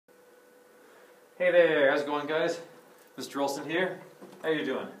Hey there, how's it going, guys? Mr. Olson here. How you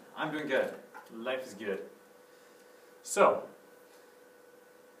doing? I'm doing good. Life is good. So,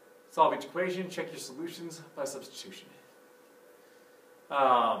 solve each equation, check your solutions by substitution.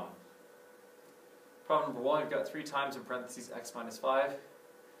 Problem number 1, we've got 3 times in parentheses x minus 5,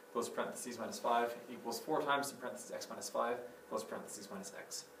 close parentheses minus 5, equals 4 times in parentheses x minus 5, close parentheses minus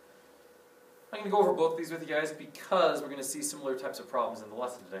x. I'm going to go over both of these with you guys because we're going to see similar types of problems in the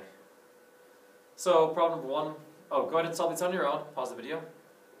lesson today. So, problem number 1, go ahead and solve these on your own. Pause the video.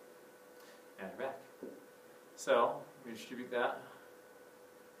 And we're back. So, we distribute that.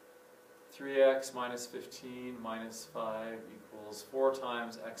 3x minus 15 minus 5 equals 4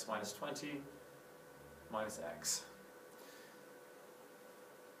 times x minus 20 minus x.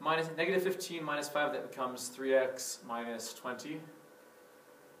 Minus negative 15 minus 5, that becomes 3x minus 20.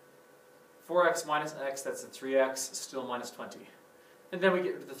 4x minus x, that's a 3x, still minus 20. And then we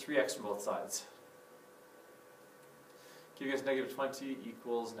get rid of the 3x from both sides. Giving us negative 20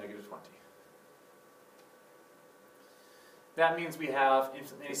 equals negative 20. That means we have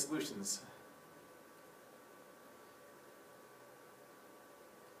infinite many solutions.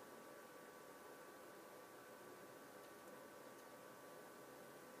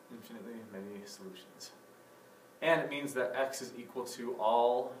 Infinitely many solutions. And it means that x is equal to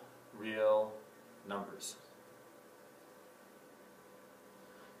all real numbers.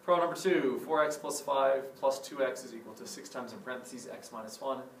 Problem number 2, 4x plus 5 plus 2x is equal to 6 times in parentheses x minus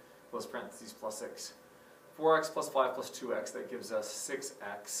 1 close parentheses plus 6. 4x plus 5 plus 2x, that gives us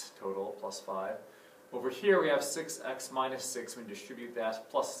 6x total plus 5. Over here we have 6x minus 6, we distribute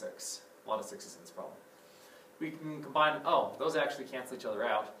that plus 6. A lot of 6's in this problem. We can combine, those actually cancel each other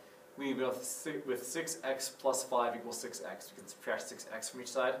out. We leave with 6x plus 5 equals 6x. We can subtract 6x from each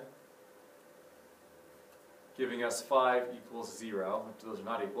side, giving us 5 equals 0, which those are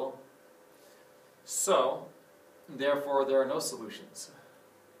not equal. So, therefore, there are no solutions.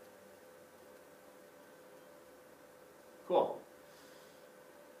 Cool.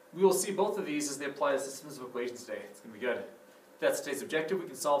 We will see both of these as they apply to systems of equations today. It's going to be good. If that's today's objective, we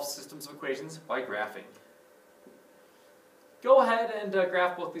can solve systems of equations by graphing. Go ahead and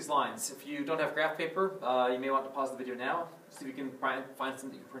graph both these lines. If you don't have graph paper, you may want to pause the video now, see if you can find something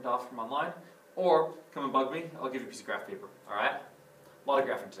that you can print off from online, or come and bug me, I'll give you a piece of graph paper. Alright? A lot of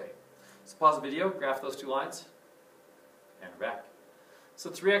graphing today. So pause the video, graph those 2 lines, and we're back. So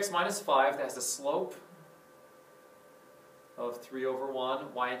 3x minus 5, that has a slope of 3 over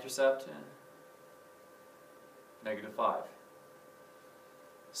 1, y-intercept, negative 5.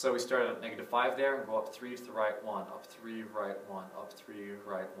 So we start at negative 5 there and go up 3 to the right 1, up 3, right 1, up 3,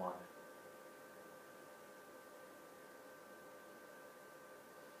 right 1.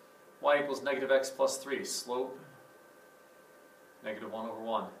 Y equals negative x plus 3, slope, negative 1 over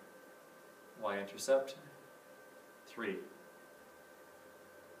 1. Y-intercept, 3.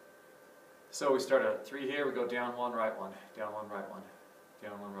 So we start at 3 here, we go down 1, right 1, down 1, right 1,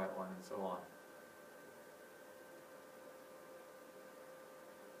 down 1, right 1, and so on.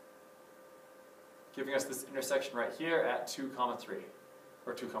 Giving us this intersection right here at 2, 3,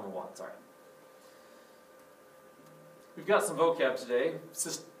 or 2, 1, sorry. We've got some vocab today.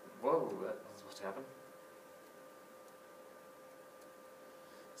 Whoa, that wasn't supposed to happen.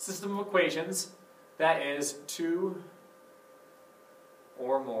 System of equations, that is 2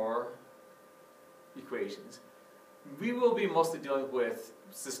 or more equations. We will be mostly dealing with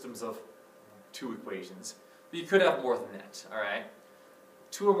systems of 2 equations, but you could have more than that, alright?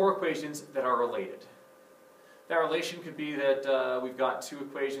 2 or more equations that are related. That relation could be that we've got 2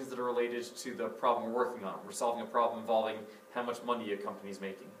 equations that are related to the problem we're working on. We're solving a problem involving how much money a company is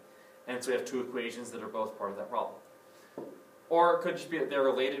making. And so we have 2 equations that are both part of that problem. Or it could just be that they're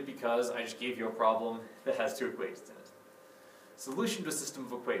related because I just gave you a problem that has 2 equations in it. Solution to a system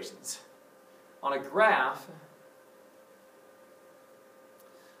of equations. On a graph,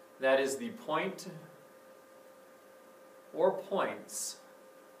 that is the point or points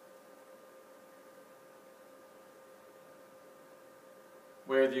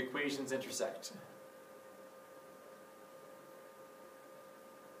where the equations intersect.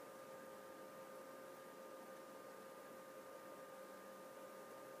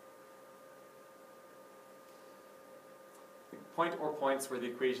 Point or points where the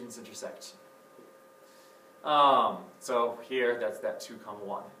equations intersect. So here, that's that 2,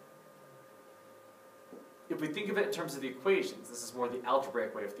 1. If we think of it in terms of the equations, this is more the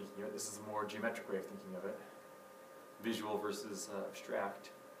algebraic way of thinking of it. This is a more geometric way of thinking of it. Visual versus abstract.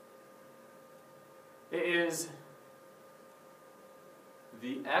 It is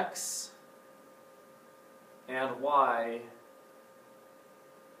the x and y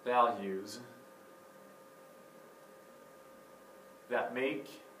values that make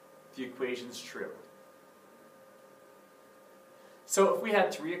the equations true. So if we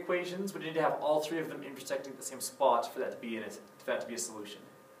had three equations, we need to have all three of them intersecting at the same spot for that to be a solution.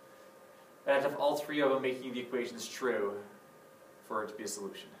 I'd have to have all three of them making the equations true for it to be a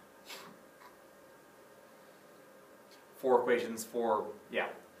solution. Four equations, yeah.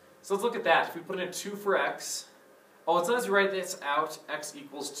 So let's look at that. If we put in a 2 for x, as soon as we write this out, x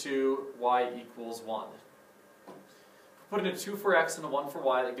equals 2, y equals 1. If we put in a 2 for x and a 1 for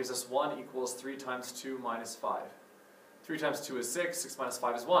y, that gives us 1 equals 3 times 2 minus 5. 3 times 2 is 6, 6 minus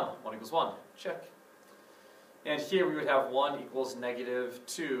 5 is 1. 1 equals 1. Check. And here we would have 1 equals negative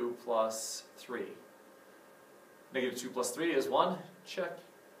 2 plus 3. Negative 2 plus 3 is 1. Check.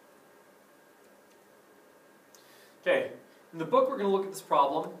 Okay, in the book we're going to look at this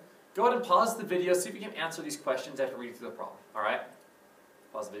problem. Go ahead and pause the video, see if you can answer these questions after reading through the problem. Alright?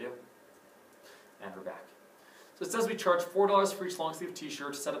 Pause the video. And we're back. So it says we charge $4 for each long sleeve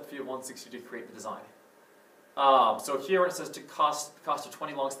t-shirt to set up the fee of $160 to create the design. So here when it says to cost of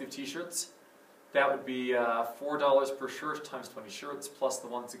 20 long sleeve t-shirts, that would be $4 per shirt times 20 shirts plus the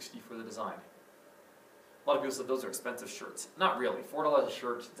 $160 for the design. A lot of people said those are expensive shirts. Not really. $4 a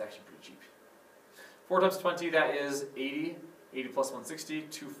shirt is actually pretty cheap. 4 times 20, that is 80. 80 plus 160,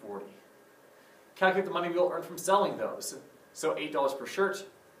 240. Calculate the money we'll earn from selling those. So $8 per shirt,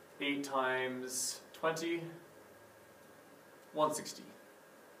 8 times 20, 160.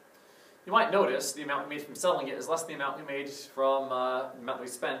 You might notice the amount we made from selling it is less than the amount we made from the amount we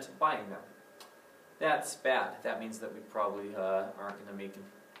spent buying them. That's bad. That means that we probably aren't going to make,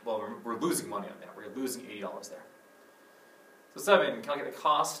 well, we're losing money on that. We're losing $80 there. So 7, calculate the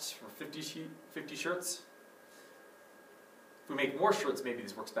cost for 50 shirts. If we make more shirts, maybe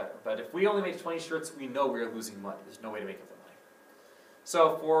this works better. But if we only make 20 shirts, we know we're losing money. There's no way to make up the money.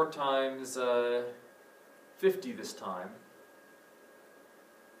 So 4 times 50 this time,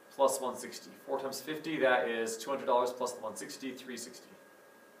 plus 160. 4 times 50, that is $200 plus the 160, $360.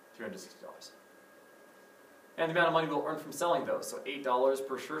 $360. And the amount of money we'll earn from selling those. So $8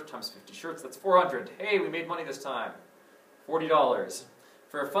 per shirt times 50 shirts, that's $400. Hey, we made money this time. $40.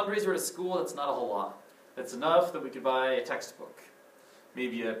 For a fundraiser at a school, that's not a whole lot. That's enough that we could buy a textbook,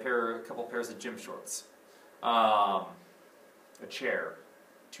 maybe a couple pairs of gym shorts, a chair,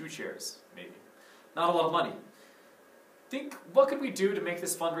 2 chairs, maybe. Not a lot of money. Think, what could we do to make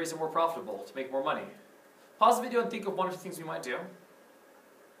this fundraiser more profitable, to make more money? Pause the video and think of one or two things we might do.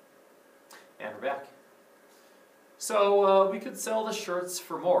 And we're back. So we could sell the shirts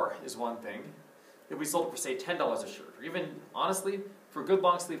for more, is one thing. If we sold it for, say, $10 a shirt, or even, honestly, for a good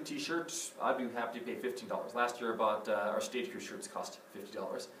long sleeve t-shirt, I'd be happy to pay $15. Last year I bought our stage crew shirts cost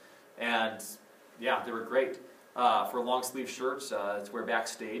 $50. And yeah, they were great. For a long sleeve shirt, to wear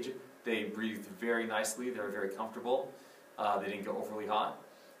backstage, they breathed very nicely, they were very comfortable. They didn't go overly hot.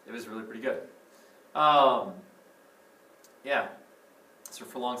 It was really pretty good. Yeah, so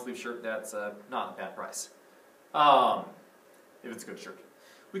for a long sleeve shirt, that's not a bad price. If it's a good shirt.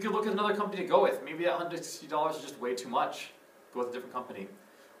 We could look at another company to go with. Maybe that $160 is just way too much. Go with a different company.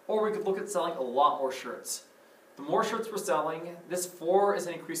 Or we could look at selling a lot more shirts. The more shirts we're selling, this 4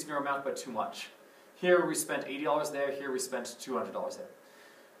 isn't increasing our amount by too much. Here we spent $80 there, here we spent $200 there.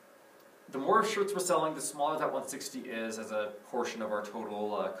 The more shirts we're selling, the smaller that 160 is as a portion of our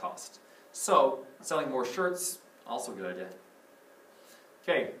total cost. So, selling more shirts, also a good idea.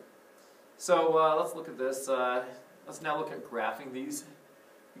 Okay, so let's look at this. Let's now look at graphing these.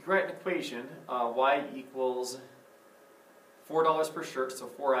 We can write an equation, y equals $4 per shirt, so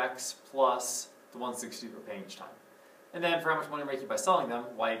 4x plus the 160 we're paying each time. And then for how much money we're making by selling them,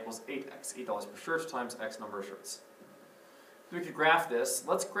 y equals 8x, $8 per shirt times x number of shirts. We could graph this.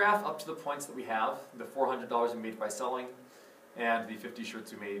 Let's graph up to the points that we have, the $400 we made by selling, and the 50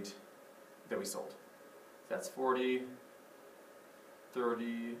 shirts we made that we sold. That's 40,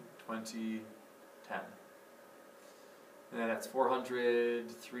 30, 20, 10. And then that's 400,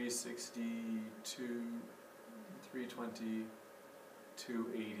 360, 320,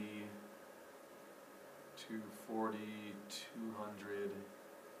 280, 240, 200,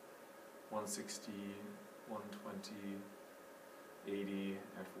 160, 120, 80,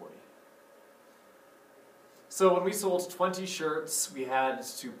 and 40. So when we sold 20 shirts, we had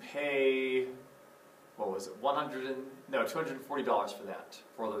to pay, what was it, $240 for that,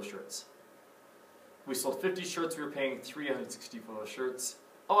 for those shirts. We sold 50 shirts, we were paying $360 for those shirts.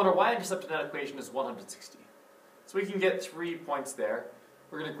 Oh, and our y-intercept in that equation is 160. So we can get 3 points there.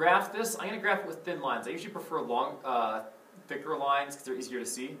 We're going to graph this. I'm going to graph it with thin lines. I usually prefer long, thicker lines because they're easier to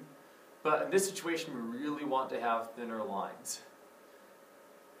see. But in this situation, we really want to have thinner lines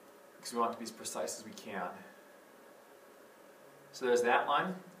because we want it to be as precise as we can. So there's that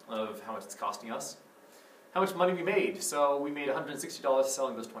line of how much it's costing us. How much money we made. So we made $160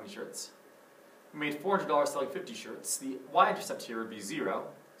 selling those 20 shirts. We made $400 selling 50 shirts. The y-intercept here would be 0,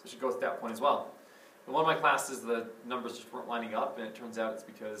 so it should go with that point as well. In one of my classes, the numbers just weren't lining up, and it turns out it's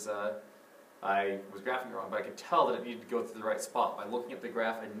because I was graphing wrong, but I could tell that it needed to go to the right spot. By looking at the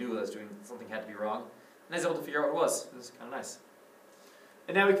graph, I knew that I was doing something had to be wrong, and I was able to figure out what it was. It was kind of nice.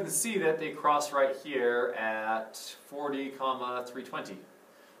 And now we can see that they cross right here at 40, 320.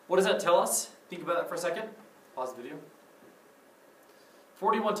 What does that tell us? Think about that for a second. Pause the video.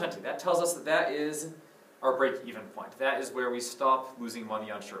 4120. That tells us that that is our break-even point. That is where we stop losing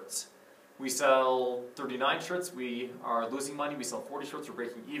money on shirts. We sell 39 shirts, we are losing money. We sell 40 shirts, we're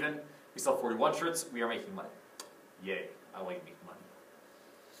breaking even. We sell 41 shirts, we are making money. Yay, I like making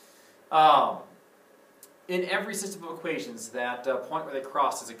money. In every system of equations, that point where they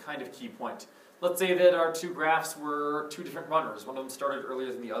cross is a kind of key point. Let's say that our two graphs were two different runners. One of them started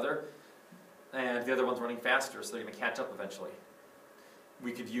earlier than the other, and the other one's running faster, so they're going to catch up eventually.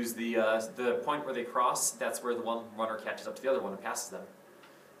 We could use the point where they cross. That's where the one runner catches up to the other one and passes them.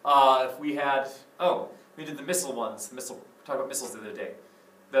 If we had, we did the missile ones. Talked about missiles the other day.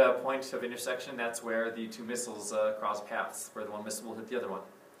 The point of intersection, that's where the two missiles cross paths, where the one missile will hit the other one.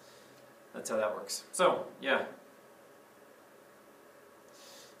 That's how that works. So, yeah.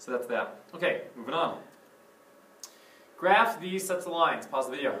 So that's that. Okay, moving on. Graph these sets of lines.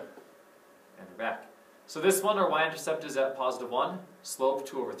 Pause the video. And we're back. So this one, our y-intercept is at +1. Slope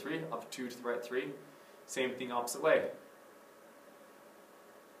 2/3, up 2 to the right 3. Same thing opposite way.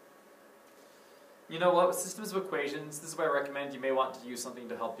 You know what, with systems of equations, this is why I recommend you may want to use something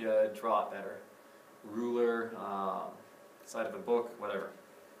to help you draw it better. Ruler, side of a book, whatever.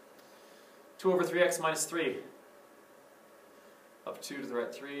 2/3x minus 3. Up 2 to the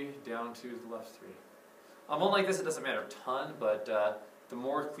right 3, down 2 to the left 3. One like this, it doesn't matter a ton, but the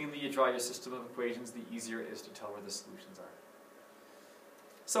more cleanly you draw your system of equations, the easier it is to tell where the solutions are.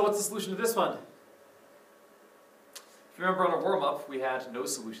 So what's the solution to this one? If you remember on our warm-up, we had no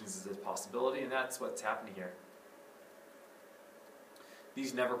solutions as a possibility, and that's what's happening here.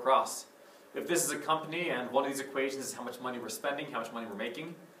 These never cross. If this is a company and one of these equations is how much money we're spending, how much money we're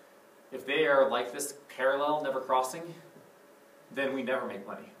making, if they are like this, parallel, never crossing, then we never make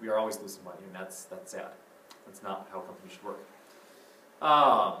money. We are always losing money, and that's sad. That's not how companies should work.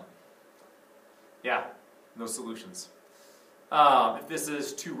 Yeah, no solutions. If this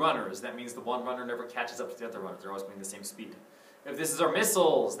is two runners, that means the one runner never catches up to the other runner. They're always going the same speed. If this is our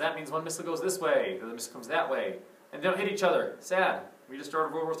missiles, that means one missile goes this way, the other missile comes that way, and they don't hit each other. Sad. We just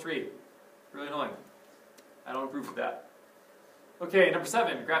started World War III. Really annoying. I don't approve of that. Okay, number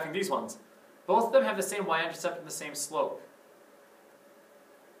 7, graphing these ones. Both of them have the same y-intercept and the same slope,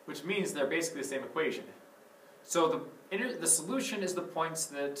 which means they're basically the same equation. So the solution is the points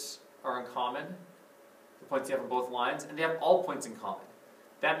that are in common, the points you have on both lines, and they have all points in common.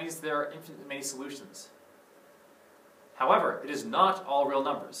 That means there are infinitely many solutions. However, it is not all real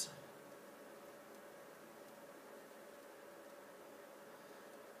numbers.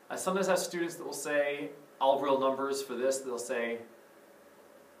 I sometimes have students that will say all real numbers for this. They'll say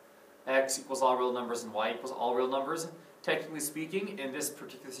x equals all real numbers and y equals all real numbers. Technically speaking, in this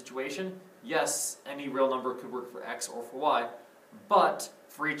particular situation, yes, any real number could work for x or for y, but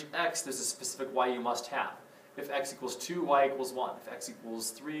for each x, there's a specific y you must have. If x equals 2, y equals 1. If x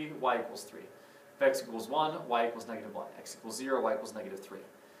equals 3, y equals 3. If x equals 1, y equals -1. X equals 0, y equals -3.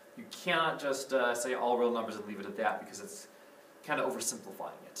 You cannot just say all real numbers and leave it at that, because it's kind of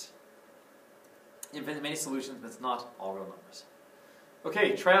oversimplifying it. Infinite many solutions, but it's not all real numbers.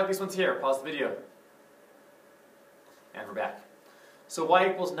 Okay, try out these ones here. Pause the video. And we're back. So y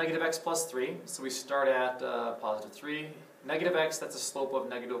equals -x plus 3. So we start at +3. Negative x, that's a slope of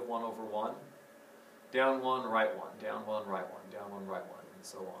 -1/1. Down 1, right 1. Down 1, right 1. Down 1, right 1. And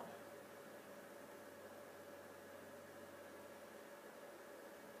so on.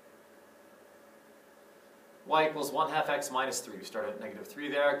 Y equals 1/2 x minus 3. We start at -3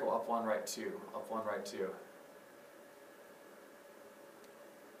 there. Go up 1, right 2. Up 1, right 2.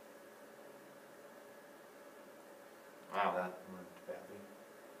 Wow, that went badly.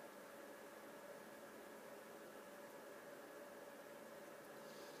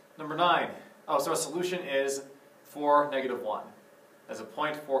 Number 9. Oh, so our solution is 4, -1. As a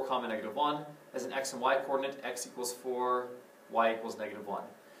point, 4, -1. As an x and y coordinate, x equals 4, y equals -1.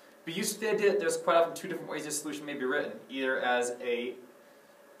 Be used to the idea that there's quite often two different ways this solution may be written, either as a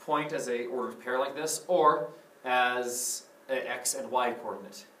point as a ordered pair like this, or as an x and y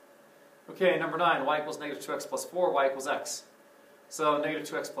coordinate. Okay, number 9, y equals -2x plus 4, y equals x. So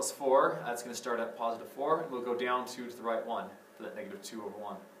 -2x plus 4, that's going to start at +4, and we'll go down 2 to the right 1. for that negative 2 over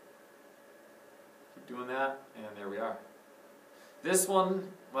 1. Keep doing that, and there we are. This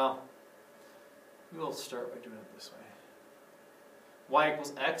one, well, we'll start by doing it this way. Y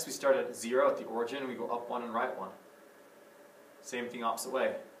equals x, we start at 0 at the origin, and we go up 1 and right 1. Same thing opposite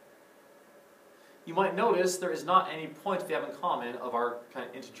way. You might notice there is not any point they have in common of our kind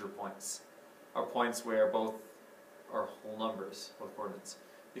of integer points. Our points where both are whole numbers, both coordinates.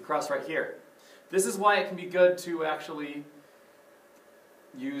 You cross right here. This is why it can be good to actually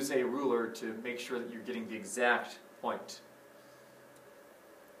use a ruler to make sure that you're getting the exact point.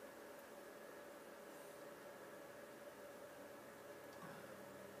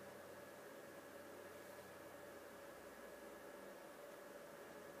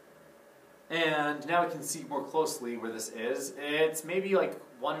 And now we can see more closely where this is. It's maybe like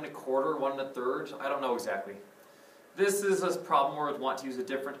 1 1/4, 1 1/3. I don't know exactly. This is a problem where we'd want to use a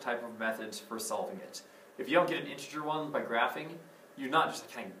different type of method for solving it. If you don't get an integer one by graphing, you're not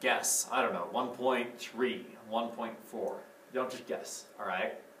just kind of guess. I don't know, 1.3, 1.4. You don't just guess, all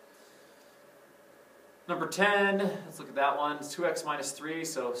right? Number 10, let's look at that one. It's 2x minus 3,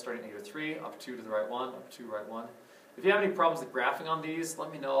 so starting at -3, up 2 to the right 1, up 2, right 1. If you have any problems with graphing on these, let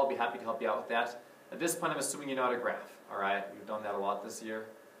me know. I'll be happy to help you out with that. At this point, I'm assuming you know how to graph. All right, we've done that a lot this year.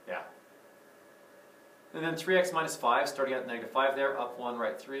 Yeah. And then 3x minus 5, starting at -5 there, up 1,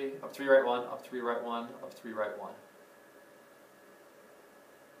 right 3, up 3, right 1, up 3, right 1, up 3, right 1.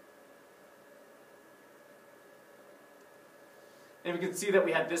 And we can see that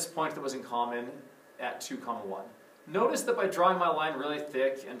we had this point that was in common at 2, 1. Notice that by drawing my line really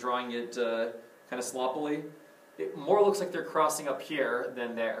thick and drawing it kind of sloppily, it more looks like they're crossing up here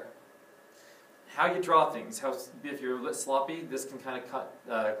than there. How you draw things, if you're a bit sloppy, this can kind of cut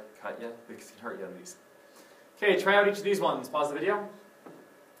you, this can hurt you on these. Okay, try out each of these ones. Pause the video,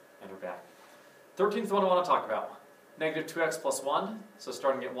 and we're back. 13th one I want to talk about. Negative 2x plus 1, so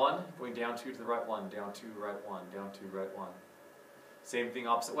starting at 1, going down 2 to the right 1, down 2, right 1, down 2, right 1. Same thing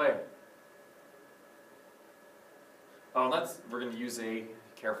opposite way. Oh, and we're going to use a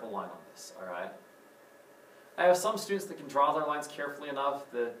careful line on this, all right? I have some students that can draw their lines carefully enough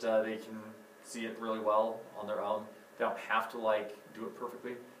that they can see it really well on their own. They don't have to do it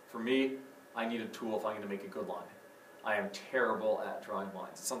perfectly. For me, I need a tool if I'm going to make a good line. I am terrible at drawing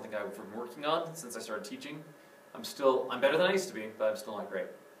lines. It's something I've been working on since I started teaching. I'm better than I used to be, but I'm still not great.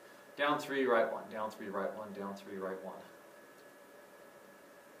 Down 3, right 1, down 3, right 1, down 3, right 1.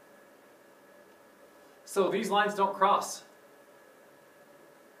 So these lines don't cross.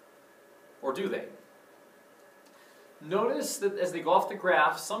 Or do they? Notice that as they go off the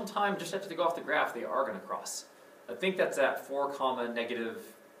graph, sometime just after they go off the graph, they are going to cross. I think that's at 4,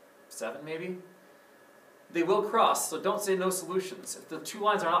 -7 maybe. They will cross, so don't say no solutions. If the two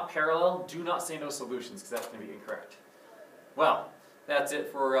lines are not parallel, do not say no solutions, because that's going to be incorrect. Well, that's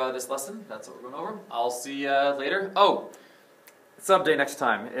it for this lesson. That's what we're going over. I'll see you later. Oh, sub day next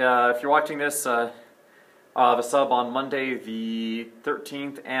time. If you're watching this, the sub on Monday the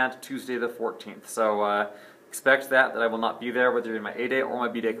 13th and Tuesday the 14th. So expect that I will not be there, whether in my A day or my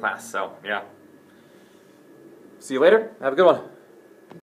B day class. So yeah. See you later. Have a good one.